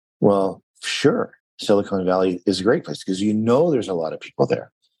Well, sure. Silicon Valley is a great place because there's a lot of people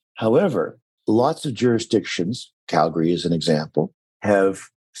there. However, lots of jurisdictions, Calgary is an example, have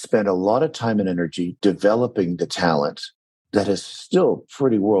spent a lot of time and energy developing the talent that is still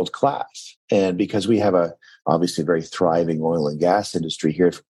pretty world class. And because we have obviously very thriving oil and gas industry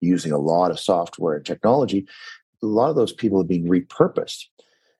here using a lot of software and technology, a lot of those people have been repurposed.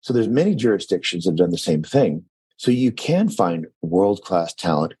 So there's many jurisdictions that have done the same thing. So you can find world-class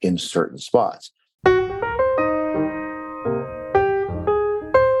talent in certain spots.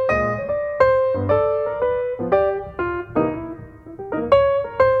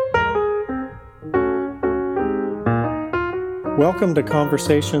 Welcome to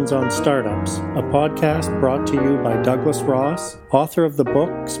Conversations on Startups, a podcast brought to you by Douglas Ross, author of the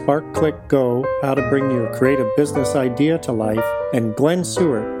book Spark, Click, Go, How to Bring Your Creative Business Idea to Life, and Glenn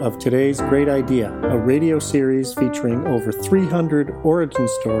Seward of Today's Great Idea, a radio series featuring over 300 origin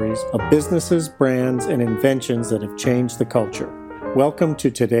stories of businesses, brands, and inventions that have changed the culture. Welcome to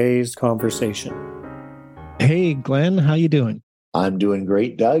today's conversation. Hey, Glenn, how you doing? I'm doing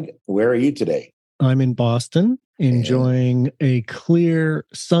great, Doug. Where are you today? I'm in Boston, enjoying a clear,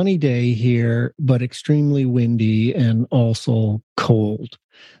 sunny day here, but extremely windy and also cold.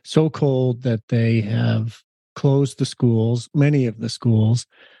 So cold that they have closed the schools, many of the schools,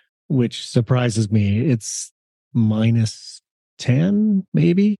 which surprises me. It's minus 10,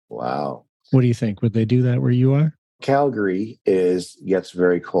 maybe? Wow. What do you think? Would they do that where you are? Calgary gets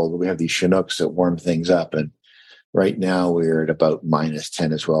very cold. We have these Chinooks that warm things up, and right now we're at about minus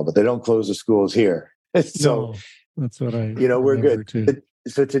 10 as well, but they don't close the schools here. So, no, that's what we're good. Too.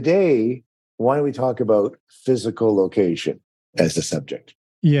 So today, why don't we talk about physical location as the subject?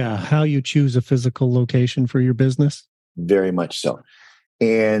 Yeah, how you choose a physical location for your business? Very much so.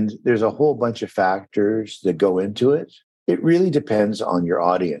 And there's a whole bunch of factors that go into it. It really depends on your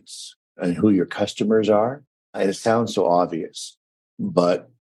audience and who your customers are. And it sounds so obvious, but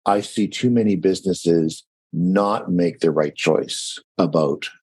I see too many businesses not make the right choice about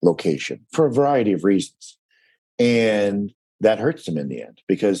location for a variety of reasons. And that hurts them in the end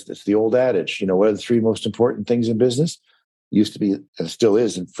because it's the old adage, what are the three most important things in business? Used to be, and still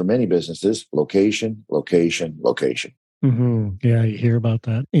is, and for many businesses, location, location, location. Mm-hmm. Yeah, you hear about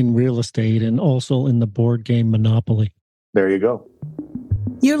that in real estate and also in the board game Monopoly. There you go.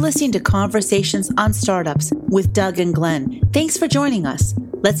 You're listening to Conversations on Startups with Doug and Glenn. Thanks for joining us.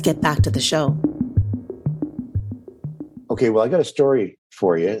 Let's get back to the show. Okay, well, I got a story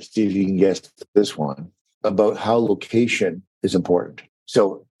for you. See if you can guess this one about how location is important.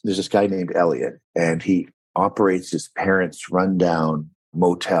 So there's this guy named Elliot, and he operates his parents' rundown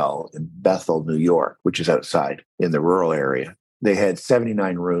motel in Bethel, New York, which is outside in the rural area. They had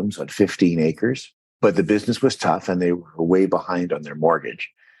 79 rooms on 15 acres, but the business was tough and they were way behind on their mortgage.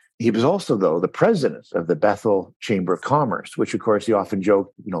 He was also, though, the president of the Bethel Chamber of Commerce, which, of course, he often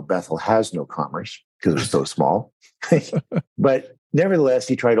joked, Bethel has no commerce because it was so small. But nevertheless,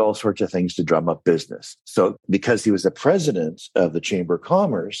 he tried all sorts of things to drum up business. So because he was the president of the Chamber of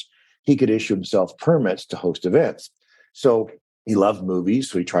Commerce, he could issue himself permits to host events. So he loved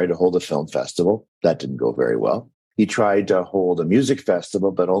movies, so he tried to hold a film festival. That didn't go very well. He tried to hold a music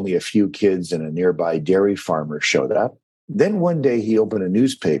festival, but only a few kids and a nearby dairy farmer showed up. Then one day he opened a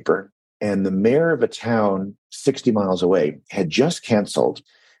newspaper, and the mayor of a town 60 miles away had just canceled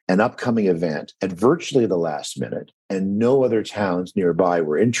an upcoming event at virtually the last minute, and no other towns nearby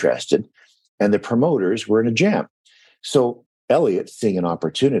were interested, and the promoters were in a jam. So Elliot, seeing an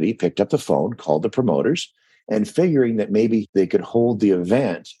opportunity, picked up the phone, called the promoters, and figuring that maybe they could hold the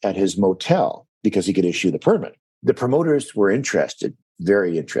event at his motel because he could issue the permit. The promoters were interested,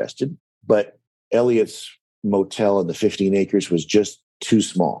 very interested, but Elliot's motel in the 15 acres was just too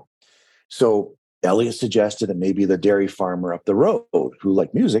small. So Elliot suggested that maybe the dairy farmer up the road, who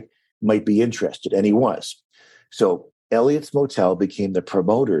liked music, might be interested, and he was. So Elliot's motel became the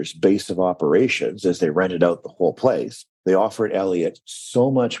promoter's base of operations as they rented out the whole place. They offered Elliot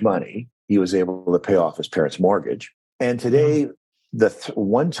so much money, he was able to pay off his parents' mortgage. And today, the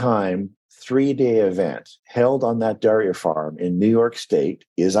one-time 3-day event held on that dairy farm in New York State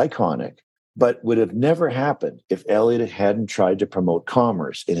is iconic, but would have never happened if Elliot hadn't tried to promote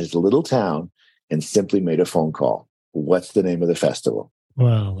commerce in his little town and simply made a phone call. What's the name of the festival?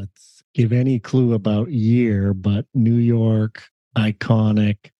 Well, let's give any clue about year, but New York,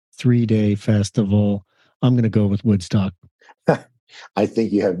 iconic, 3-day festival. I'm going to go with Woodstock. I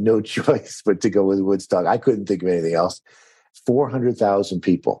think you have no choice but to go with Woodstock. I couldn't think of anything else. 400,000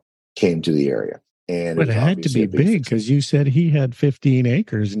 people came to the area. But it had to be big because you said he had 15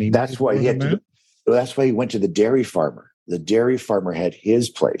 acres. And that's why he went to the dairy farmer The dairy farmer had his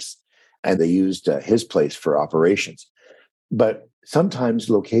place, and they used his place for operations. But sometimes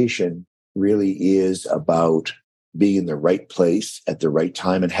location really is about being in the right place at the right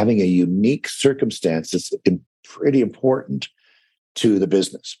time and having a unique circumstance that's pretty important to the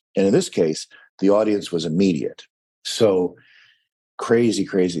business. And in this case, the audience was immediate. So crazy,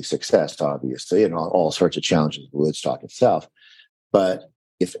 crazy success, obviously, and all sorts of challenges with Woodstock itself. But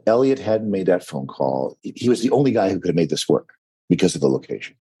if Elliot hadn't made that phone call, he was the only guy who could have made this work because of the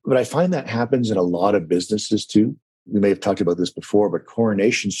location. But I find that happens in a lot of businesses too. We may have talked about this before, but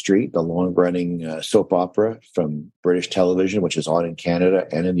Coronation Street, the long-running soap opera from British television, which is on in Canada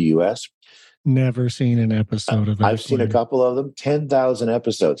and in the US. Never seen an episode of that. I've seen a couple of them, 10,000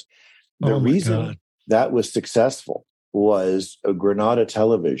 episodes. The reason that was successful was Granada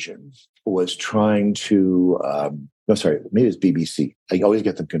Television was trying to, maybe it's BBC. I always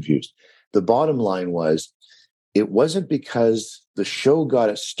get them confused. The bottom line was, it wasn't because the show got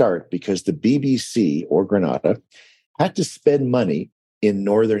its start because the BBC or Granada had to spend money in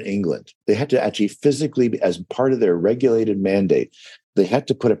Northern England. They had to actually physically, as part of their regulated mandate, they had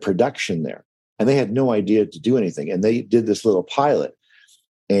to put a production there. And they had no idea to do anything. And they did this little pilot.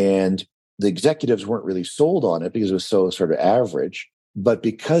 And the executives weren't really sold on it because it was so sort of average. But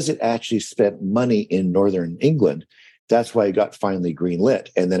because it actually spent money in Northern England, that's why it got finally greenlit.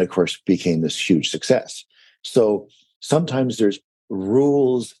 And then, of course, became this huge success. So sometimes there's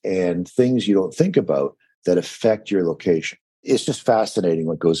rules and things you don't think about that affect your location. It's just fascinating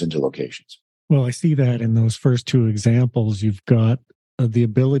what goes into locations. Well, I see that in those first two examples. You've got the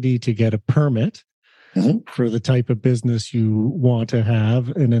ability to get a permit for the type of business you want to have.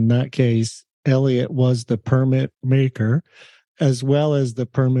 And in that case, Elliot was the permit maker as well as the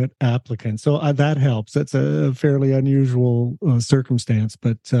permit applicant. So that helps. That's a fairly unusual circumstance.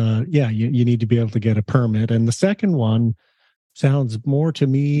 But you need to be able to get a permit. And the second one sounds more to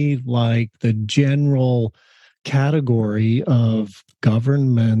me like the general category of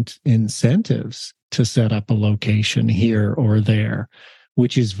government incentives to set up a location here or there,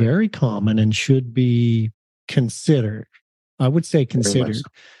 which is very common and should be considered. I would say considered.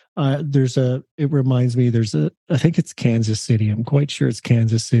 It reminds me, I think it's Kansas City. I'm quite sure it's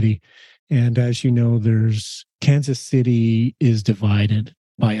Kansas City. And as you know, Kansas City is divided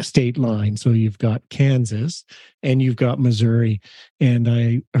by a state line. So you've got Kansas and you've got Missouri. And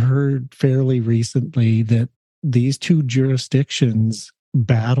I heard fairly recently that these two jurisdictions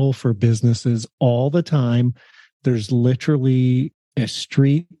battle for businesses all the time. There's literally a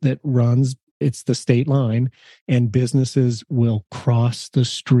street that runs, it's the state line, and businesses will cross the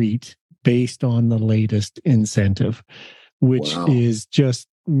street based on the latest incentive, which is just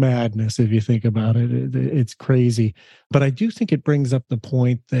madness if you think about it. It's crazy. But I do think it brings up the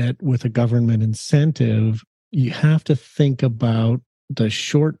point that with a government incentive, you have to think about the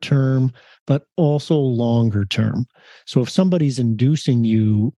short term, but also longer term. So if somebody's inducing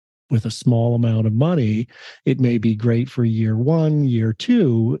you with a small amount of money, it may be great for year one, year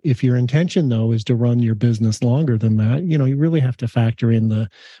two. If your intention, though, is to run your business longer than that, you really have to factor in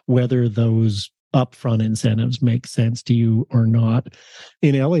whether those upfront incentives make sense to you or not.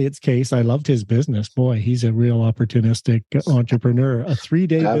 In Elliot's case, I loved his business. Boy, he's a real opportunistic entrepreneur. A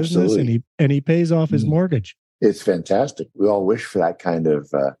 3-day business, and he pays off his mortgage. It's fantastic. We all wish for that kind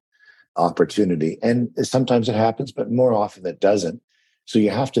of opportunity. And sometimes it happens, but more often it doesn't. So you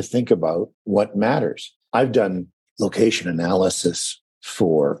have to think about what matters. I've done location analysis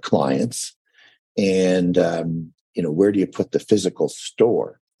for clients and, where do you put the physical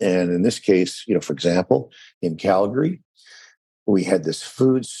store? And in this case, for example, in Calgary, we had this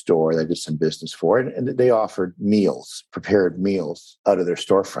food store that I did some business for, and they offered meals, prepared meals out of their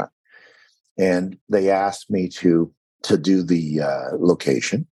storefront. And they asked me to do the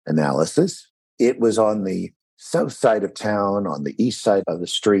location analysis. It was on the south side of town, on the east side of the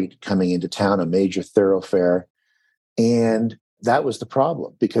street, coming into town, a major thoroughfare. And that was the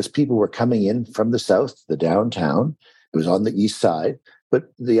problem because people were coming in from the south, the downtown. It was on the east side.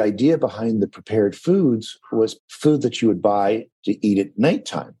 But the idea behind the prepared foods was food that you would buy to eat at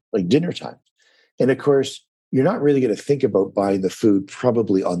nighttime, like dinner time. And of course, you're not really going to think about buying the food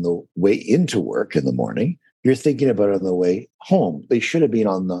probably on the way into work in the morning. You're thinking about it on the way home. They should have been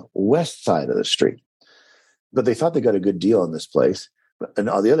on the west side of the street. But they thought they got a good deal on this place. And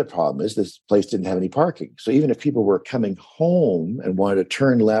the other problem is this place didn't have any parking. So even if people were coming home and wanted to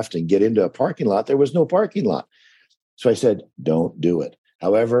turn left and get into a parking lot, there was no parking lot. So I said, don't do it.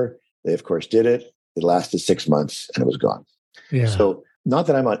 However, they, of course, did it. It lasted 6 months and it was gone. Yeah. So not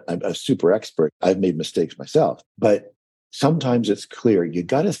that I'm a super expert. I've made mistakes myself. But sometimes it's clear. You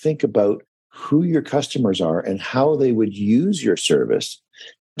got to think about who your customers are and how they would use your service.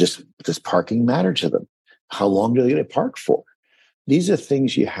 Does parking matter to them? How long do they get to park for? These are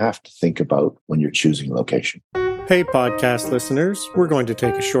things you have to think about when you're choosing location. Hey, podcast listeners, we're going to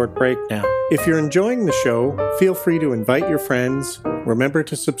take a short break now. If you're enjoying the show, feel free to invite your friends, remember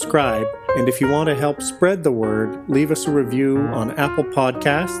to subscribe, and if you want to help spread the word, leave us a review on Apple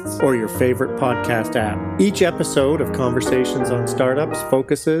Podcasts or your favorite podcast app. Each episode of Conversations on Startups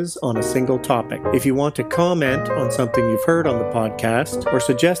focuses on a single topic. If you want to comment on something you've heard on the podcast or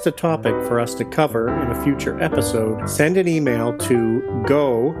suggest a topic for us to cover in a future episode, send an email to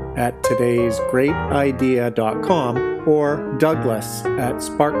go@todaysgreatidea.com or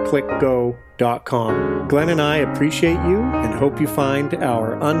douglas@sparkclickgo.com. Glenn and I appreciate you and hope you find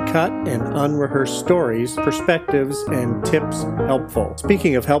our uncut and unrehearsed stories, perspectives, and tips helpful.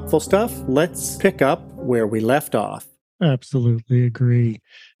 Speaking of helpful stuff, let's pick up where we left off. Absolutely agree.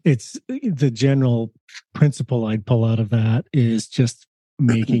 It's the general principle I'd pull out of that is just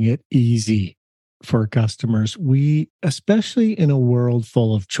making it easy for customers. Especially in a world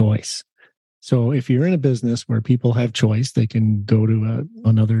full of choice. So if you're in a business where people have choice, they can go to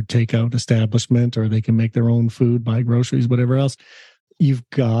another takeout establishment or they can make their own food, buy groceries, whatever else. You've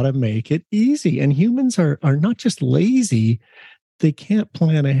got to make it easy. And humans are not just lazy. They can't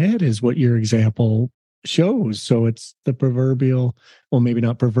plan ahead is what your example shows. So it's the proverbial, well, maybe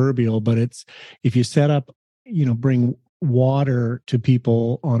not proverbial, but it's if you set up, bring water to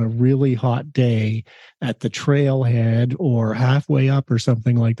people on a really hot day at the trailhead or halfway up or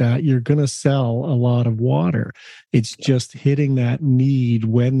something like that, you're going to sell a lot of water. It's just hitting that need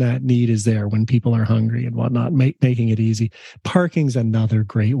when that need is there, when people are hungry and whatnot, making it easy. Parking's another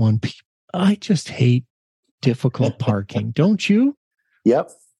great one. I just hate difficult parking. Don't you?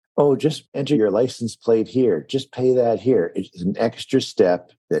 Yep. Oh, just enter your license plate here. Just pay that here. It's an extra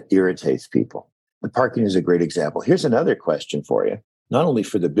step that irritates people. And parking is a great example. Here's another question for you. Not only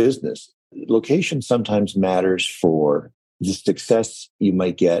for the business, location sometimes matters for the success you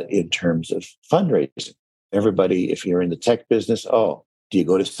might get in terms of fundraising. Everybody, if you're in the tech business, do you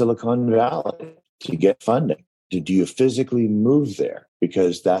go to Silicon Valley to get funding? Do you physically move there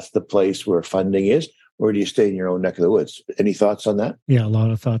because that's the place where funding is? Or do you stay in your own neck of the woods? Any thoughts on that? Yeah, a lot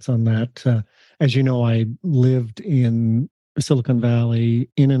of thoughts on that. As you know, I lived in Silicon Valley,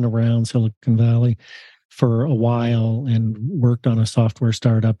 in and around Silicon Valley for a while and worked on a software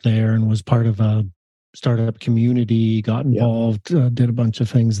startup there and was part of a startup community, got involved, did a bunch of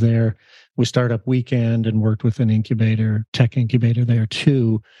things there with Startup Weekend and worked with an incubator, tech incubator there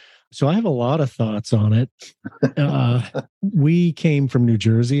too. So I have a lot of thoughts on it. We came from New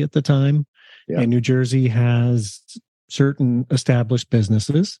Jersey at the time, and New Jersey has certain established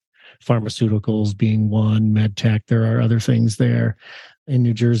businesses, pharmaceuticals being one, med tech. There are other things there in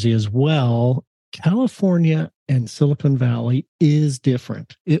New Jersey as well. California and Silicon Valley is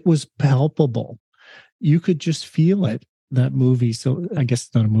different. It was palpable. You could just feel it. That movie, so I guess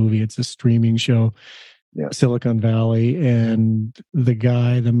it's not a movie, it's a streaming show, Silicon Valley, and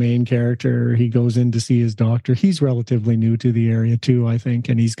the main character, he goes in to see his doctor. He's relatively new to the area too, I think,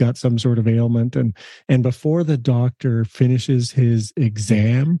 and he's got some sort of ailment. And before the doctor finishes his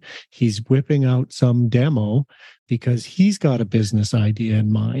exam, he's whipping out some demo because he's got a business idea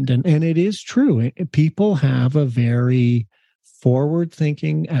in mind. And it is true. People have a very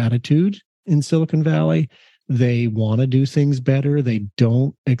forward-thinking attitude in Silicon Valley. They want to do things better. They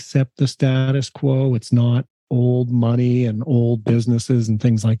don't accept the status quo. It's not old money and old businesses and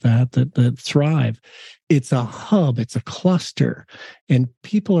things like that thrive. It's a hub. It's a cluster. And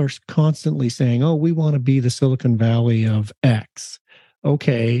people are constantly saying, we want to be the Silicon Valley of X.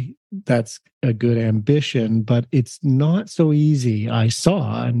 Okay, that's a good ambition, but it's not so easy. I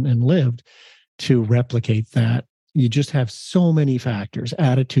saw and lived to replicate that. You just have so many factors,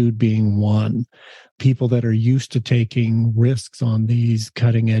 attitude being one. People that are used to taking risks on these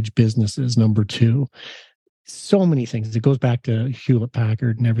cutting edge businesses, number two. So many things. It goes back to Hewlett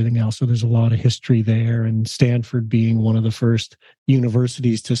Packard and everything else. So there's a lot of history there. And Stanford being one of the first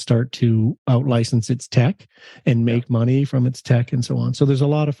universities to start to out-license its tech and make money from its tech and so on. So there's a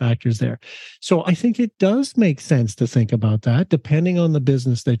lot of factors there. So I think it does make sense to think about that, depending on the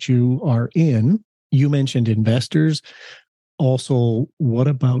business that you are in. You mentioned investors. Also, what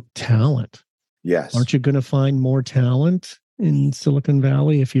about talent? Yes. Aren't you going to find more talent in Silicon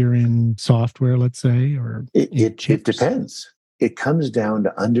Valley if you're in software, let's say, or it depends. It comes down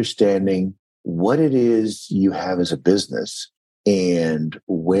to understanding what it is you have as a business and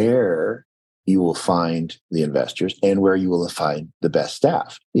where you will find the investors and where you will find the best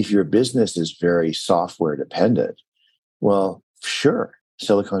staff. If your business is very software dependent, well, sure,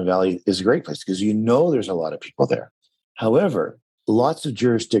 Silicon Valley is a great place because you know there's a lot of people there. However, lots of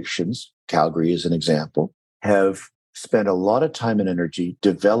jurisdictions, Calgary is an example, have spent a lot of time and energy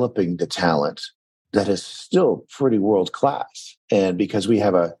developing the talent that is still pretty world class. And because we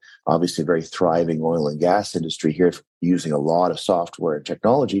have obviously very thriving oil and gas industry here using a lot of software and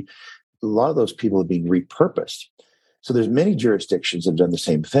technology, a lot of those people have been repurposed. So there's many jurisdictions that have done the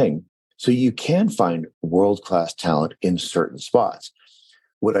same thing. So you can find world-class talent in certain spots.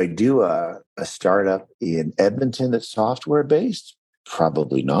 Would I do a startup in Edmonton that's software-based?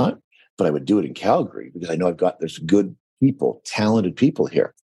 Probably not. But I would do it in Calgary because I know there's good people, talented people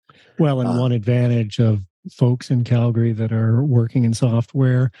here. Well, and one advantage of folks in Calgary that are working in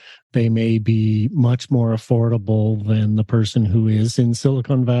software, they may be much more affordable than the person who is in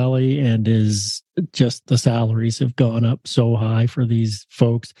Silicon Valley, and is just the salaries have gone up so high for these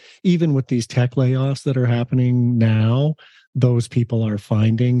folks. Even with these tech layoffs that are happening now, those people are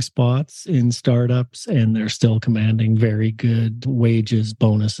finding spots in startups and they're still commanding very good wages,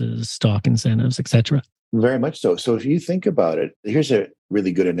 bonuses, stock incentives, etc. Very much so. So if you think about it, here's a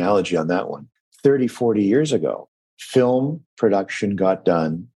really good analogy on that one. 30, 40 years ago, film production got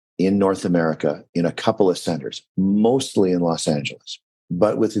done in North America in a couple of centers, mostly in Los Angeles.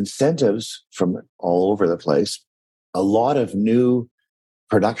 But with incentives from all over the place, a lot of new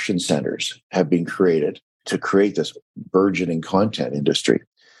production centers have been created to create this burgeoning content industry.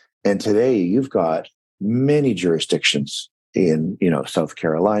 And today you've got many jurisdictions in, South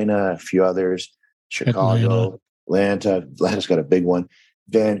Carolina, a few others, Chicago, Atlanta's got a big one,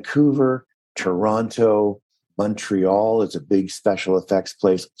 Vancouver, Toronto, Montreal is a big special effects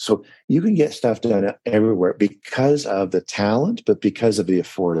place. So you can get stuff done everywhere because of the talent, but because of the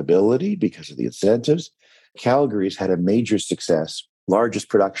affordability, because of the incentives. Calgary's had a major success. Largest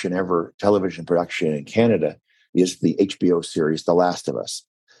production ever, television production in Canada, is the HBO series, The Last of Us.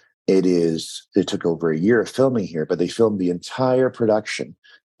 It took over a year of filming here, but they filmed the entire production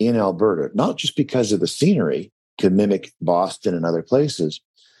in Alberta, not just because of the scenery to mimic Boston and other places,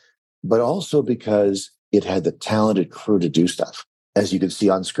 but also because it had the talented crew to do stuff, as you can see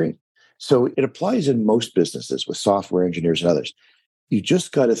on screen. So it applies in most businesses with software engineers and others. You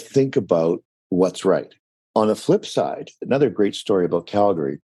just got to think about what's right. On the flip side, another great story about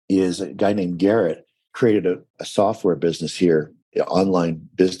Calgary is a guy named Garrett created a software business here, an online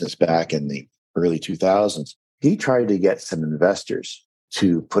business back in the early 2000s. He tried to get some investors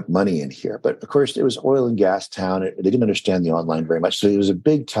to put money in here. But of course, it was oil and gas town. They didn't understand the online very much. So it was a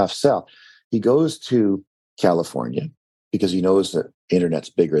big, tough sell. He goes to California because he knows that internet's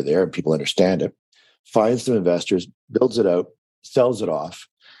bigger there and people understand it, finds some investors, builds it out, sells it off,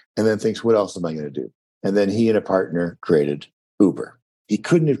 and then thinks, what else am I going to do? And then he and a partner created Uber. He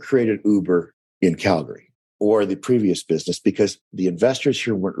couldn't have created Uber in Calgary or the previous business because the investors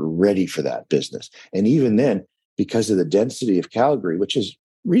here weren't ready for that business. And even then, because of the density of Calgary, which is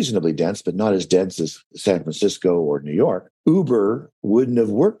reasonably dense, but not as dense as San Francisco or New York, Uber wouldn't have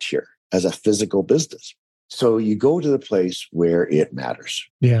worked here as a physical business. So you go to the place where it matters.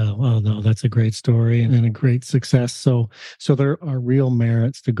 Yeah, well, no, that's a great story and a great success. So there are real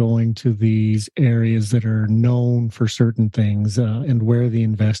merits to going to these areas that are known for certain things and where the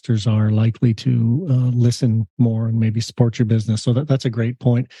investors are likely to listen more and maybe support your business. So that's a great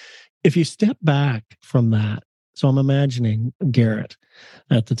point. If you step back from that, so I'm imagining Garrett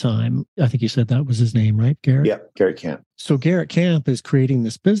at the time. I think you said that was his name, right? Garrett? Yeah, Garrett Camp. So Garrett Camp is creating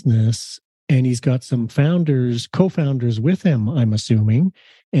this business and he's got some co-founders with him, I'm assuming.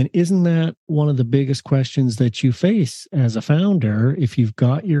 And isn't that one of the biggest questions that you face as a founder? If you've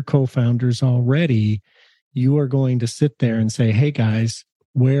got your co-founders already, you are going to sit there and say, hey guys,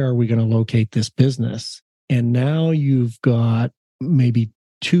 where are we going to locate this business? And now you've got maybe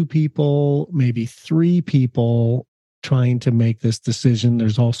 2 people, maybe 3 people trying to make this decision.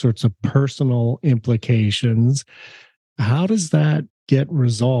 There's all sorts of personal implications. How does that get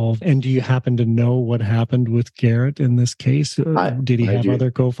resolved? And do you happen to know what happened with Garrett in this case? Did he have other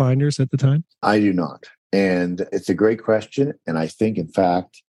co-founders at the time? I do not. And it's a great question. And I think, in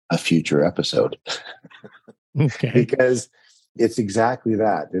fact, a future episode. Okay. Because it's exactly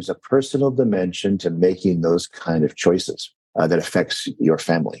that. There's a personal dimension to making those kind of choices that affects your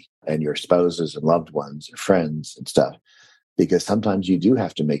family and your spouses and loved ones and friends and stuff. Because sometimes you do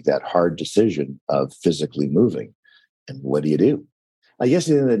have to make that hard decision of physically moving. And what do you do? I guess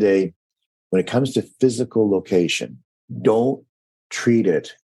at the end of the day, when it comes to physical location, don't treat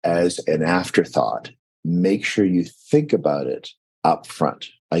it as an afterthought. Make sure you think about it up front.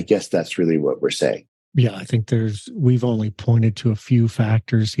 I guess that's really what we're saying. Yeah, I think we've only pointed to a few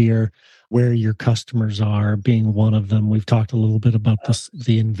factors here. where your customers are being one of them. We've talked a little bit about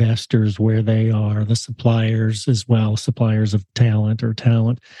the investors, where they are, the suppliers as well, suppliers of talent or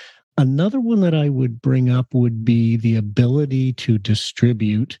talent. Another one that I would bring up would be the ability to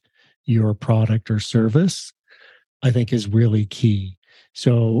distribute your product or service, I think is really key.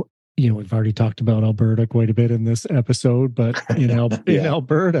 So, we've already talked about Alberta quite a bit in this episode, but in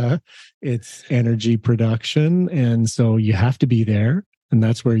Alberta, it's energy production. And so you have to be there. And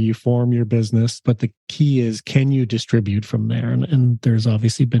that's where you form your business. But the key is, can you distribute from there? And there's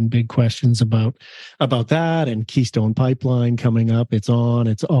obviously been big questions about that, and Keystone Pipeline coming up. It's on,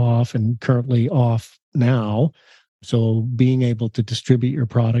 it's off, and currently off now. So being able to distribute your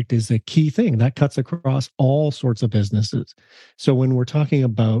product is a key thing. That cuts across all sorts of businesses. So when we're talking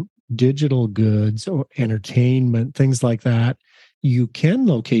about digital goods or entertainment, things like that, you can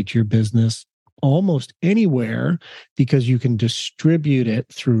locate your business almost anywhere because you can distribute it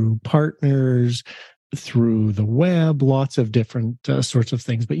through partners, through the web, lots of different sorts of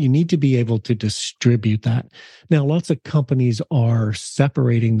things, but you need to be able to distribute that. Now, lots of companies are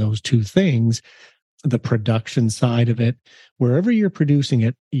separating those two things, the production side of it. Wherever you're producing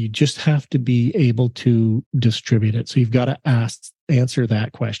it, you just have to be able to distribute it. So you've got to answer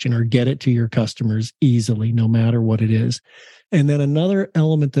that question or get it to your customers easily, no matter what it is. And then another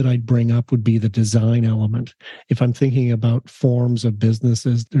element that I'd bring up would be the design element. If I'm thinking about forms of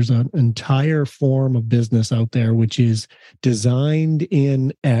businesses, there's an entire form of business out there which is designed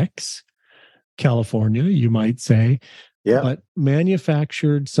in X, California, you might say, but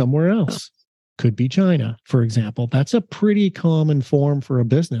manufactured somewhere else. Could be China, for example. That's a pretty common form for a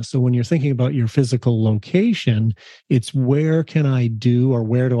business. So when you're thinking about your physical location, it's where can I do, or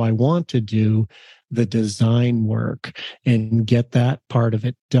where do I want to do the design work and get that part of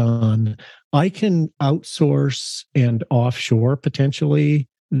it done. I can outsource and offshore potentially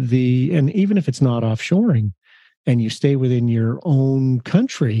and even if it's not offshoring and you stay within your own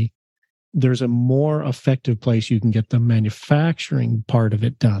country, there's a more effective place you can get the manufacturing part of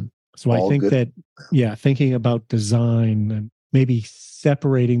it done. So I think that, thinking about design and maybe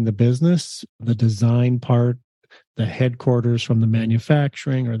separating the business, the design part, the headquarters from the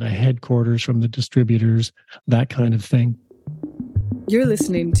manufacturing, or the headquarters from the distributors, that kind of thing. You're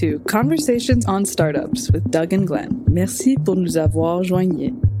listening to Conversations on Startups with Doug and Glenn. Merci pour nous avoir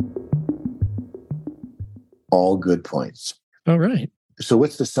joignés. All good points. All right. So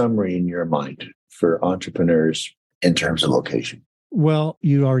what's the summary in your mind for entrepreneurs in terms of location? Well,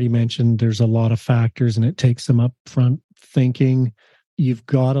 you already mentioned there's a lot of factors and it takes some upfront thinking. You've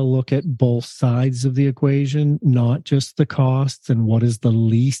got to look at both sides of the equation, not just the costs and what is the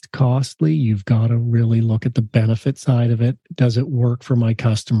least costly. You've got to really look at the benefit side of it. Does it work for my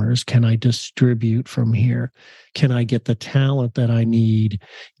customers? Can I distribute from here? Can I get the talent that I need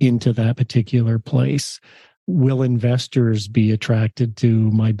into that particular place? Will investors be attracted to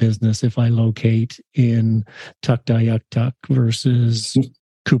my business if I locate in Tuktoyaktuk versus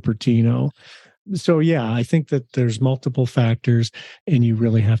Cupertino? So, I think that there's multiple factors and you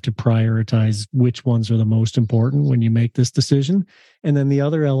really have to prioritize which ones are the most important when you make this decision. And then the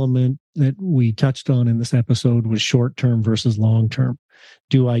other element that we touched on in this episode was short-term versus long-term.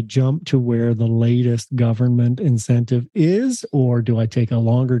 Do I jump to where the latest government incentive is, or do I take a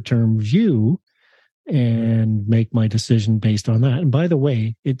longer-term view and make my decision based on that? And by the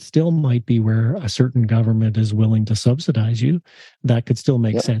way, it still might be where a certain government is willing to subsidize you. That could still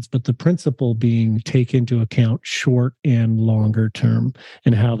make sense. But the principle being, take into account short and longer term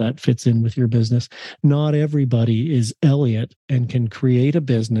and how that fits in with your business. Not everybody is Elliot and can create a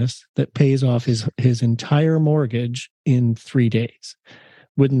business that pays off his entire mortgage in 3 days.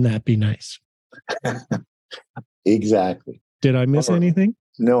 Wouldn't that be nice? Exactly. Did I miss anything?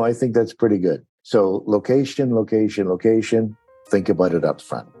 No, I think that's pretty good. So location. Think about it up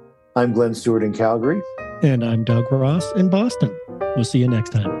front. I'm Glenn Stewart in Calgary. And I'm Doug Ross in Boston. We'll see you next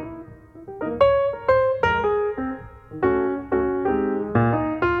time.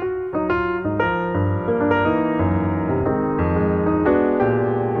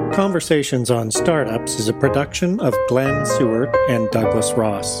 Conversations on Startups is a production of Glenn Stewart and Douglas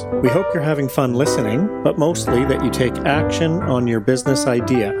Ross. We hope you're having fun listening, but mostly that you take action on your business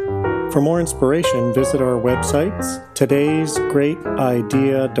idea. For more inspiration, visit our websites,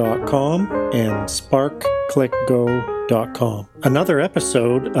 todaysgreatidea.com and sparkclickgo.com. Another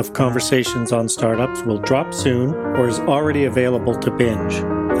episode of Conversations on Startups will drop soon or is already available to binge.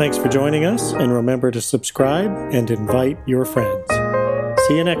 Thanks for joining us, and remember to subscribe and invite your friends.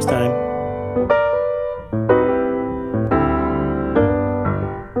 See you next time.